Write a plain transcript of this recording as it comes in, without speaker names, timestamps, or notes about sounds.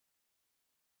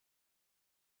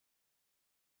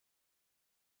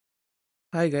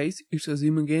Hi guys, it's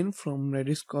Azim again from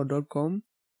reddiscode.com.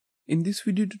 In this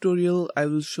video tutorial, I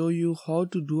will show you how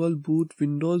to dual boot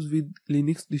Windows with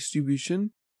Linux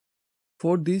distribution.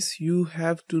 For this, you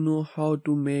have to know how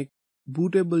to make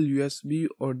bootable USB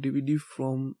or DVD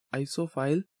from ISO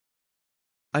file.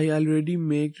 I already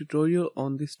made tutorial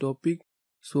on this topic,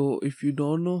 so if you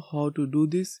don't know how to do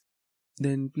this,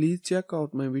 then please check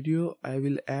out my video. I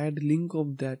will add link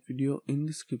of that video in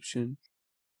description.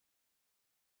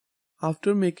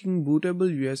 After making bootable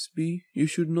USB, you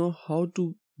should know how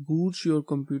to boot your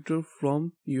computer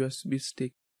from USB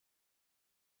stick.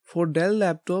 For Dell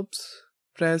laptops,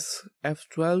 press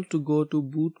F12 to go to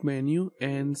boot menu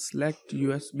and select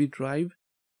USB drive,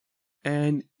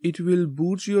 and it will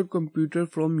boot your computer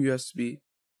from USB.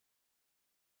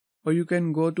 Or you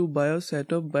can go to BIOS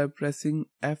setup by pressing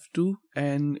F2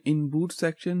 and in boot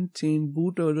section change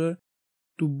boot order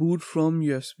to boot from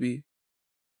USB.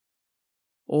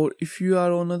 Or if you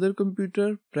are on other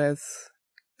computer, press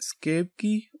escape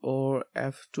key or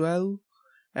F12,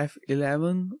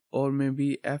 F11 or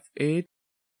maybe F8,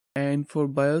 and for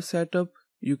BIOS setup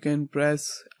you can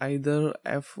press either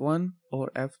F1 or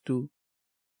F2.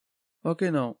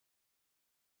 Okay, now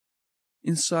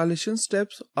installation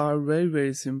steps are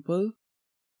very simple.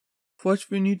 First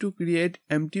we need to create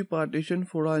empty partition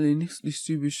for our Linux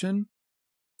distribution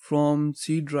from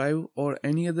C drive or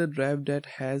any other drive that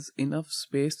has enough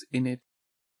space in it.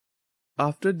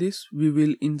 After this, we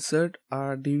will insert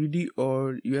our DVD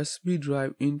or USB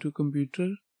drive into computer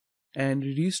and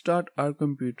restart our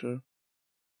computer.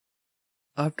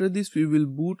 After this, we will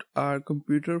boot our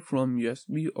computer from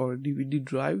USB or DVD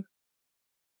drive,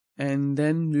 and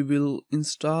then we will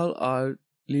install our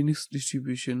Linux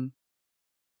distribution.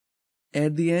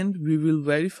 At the end, we will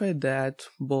verify that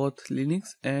both Linux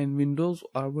and Windows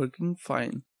are working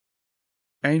fine.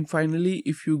 And finally,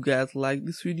 if you guys like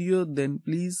this video, then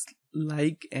please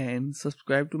like and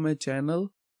subscribe to my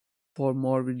channel for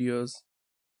more videos.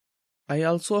 I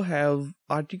also have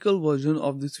article version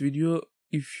of this video.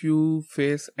 If you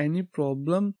face any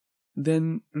problem,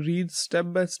 then read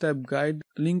step-by-step guide.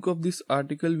 Link of this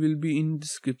article will be in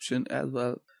description as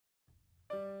well.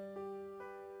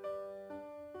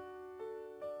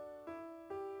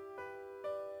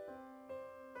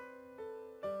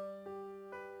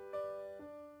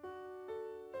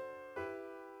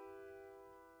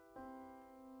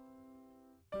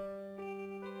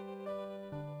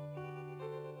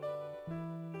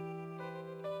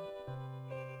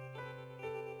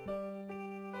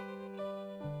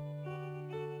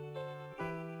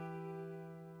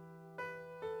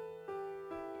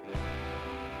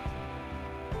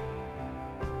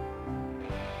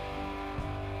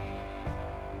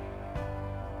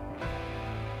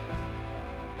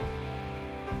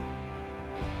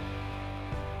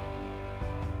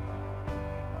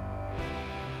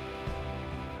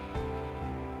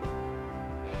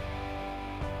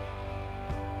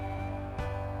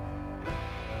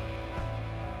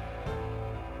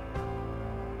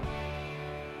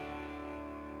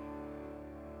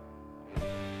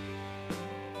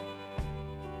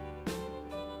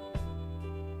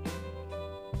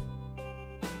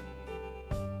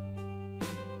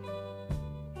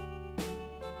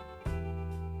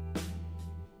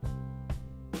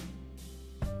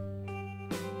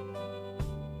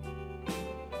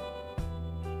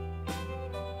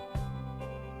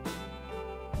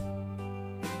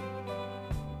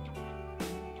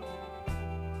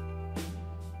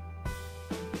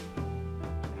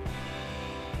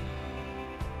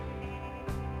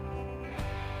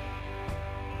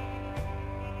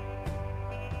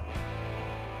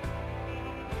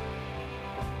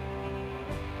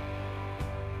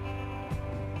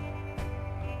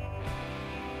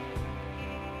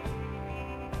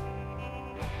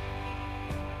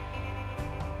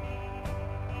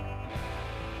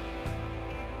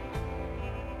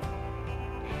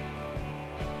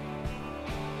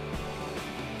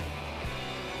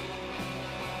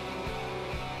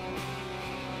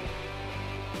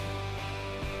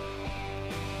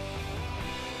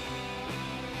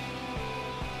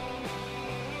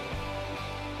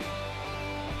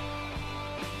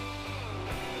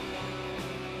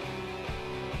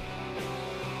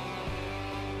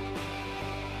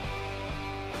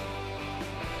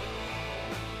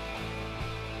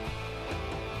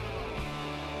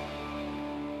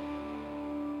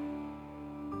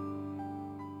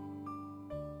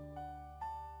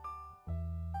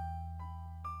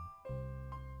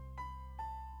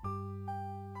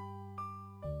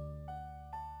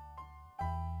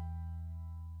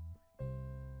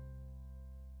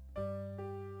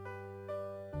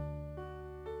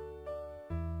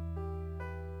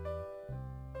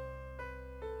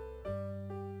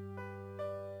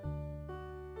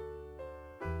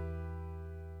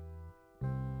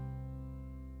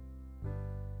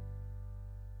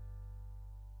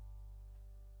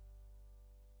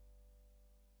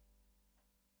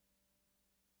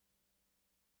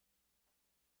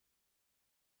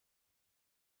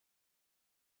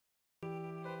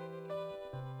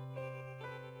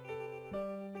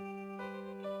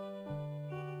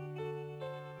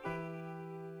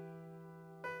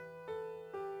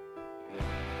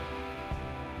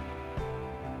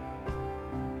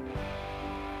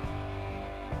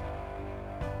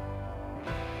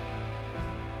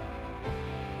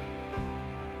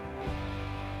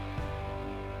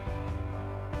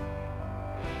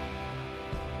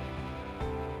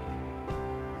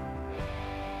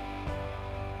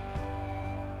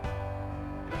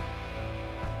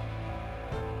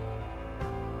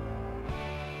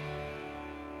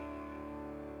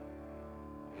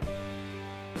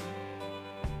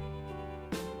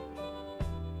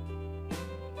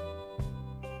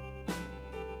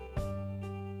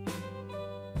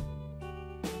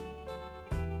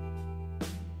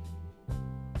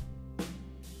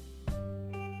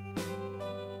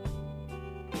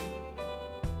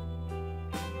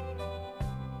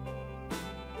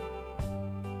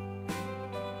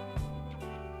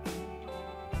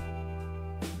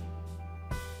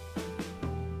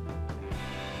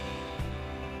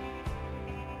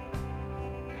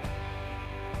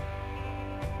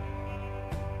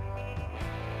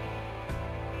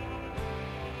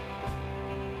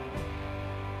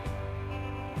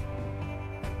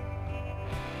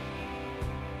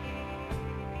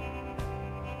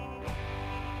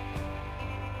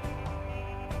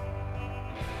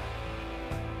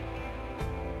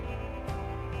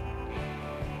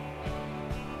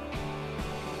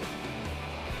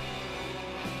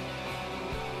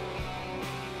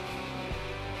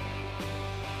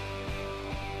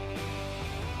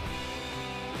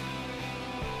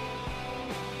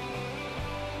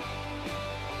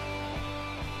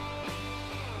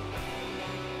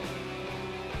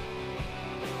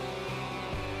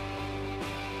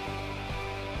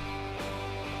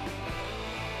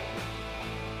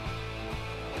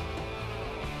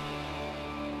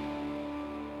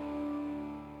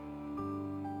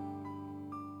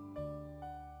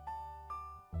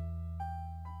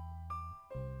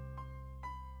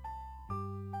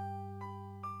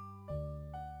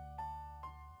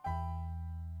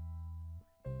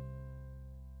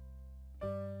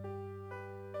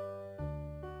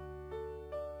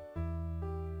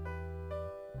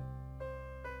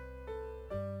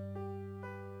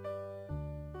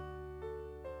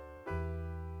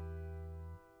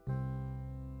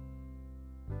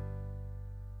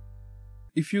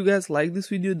 If you guys like this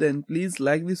video, then please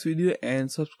like this video and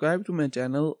subscribe to my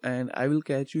channel, and I will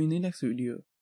catch you in the next video.